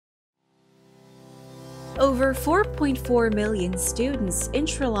Over 4.4 million students in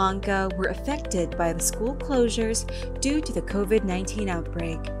Sri Lanka were affected by the school closures due to the COVID-19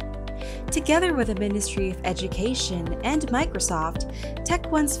 outbreak. Together with the Ministry of Education and Microsoft,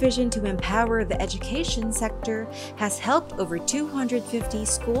 TechOne's vision to empower the education sector has helped over 250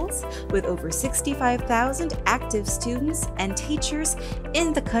 schools with over 65,000 active students and teachers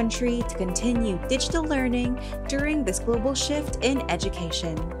in the country to continue digital learning during this global shift in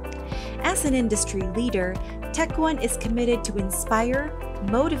education. As an industry leader, TechOne is committed to inspire,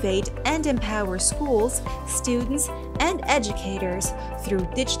 motivate, and empower schools, students, and educators through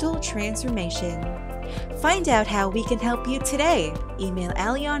digital transformation. Find out how we can help you today. Email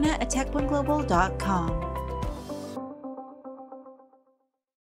Aliana at techoneglobal.com.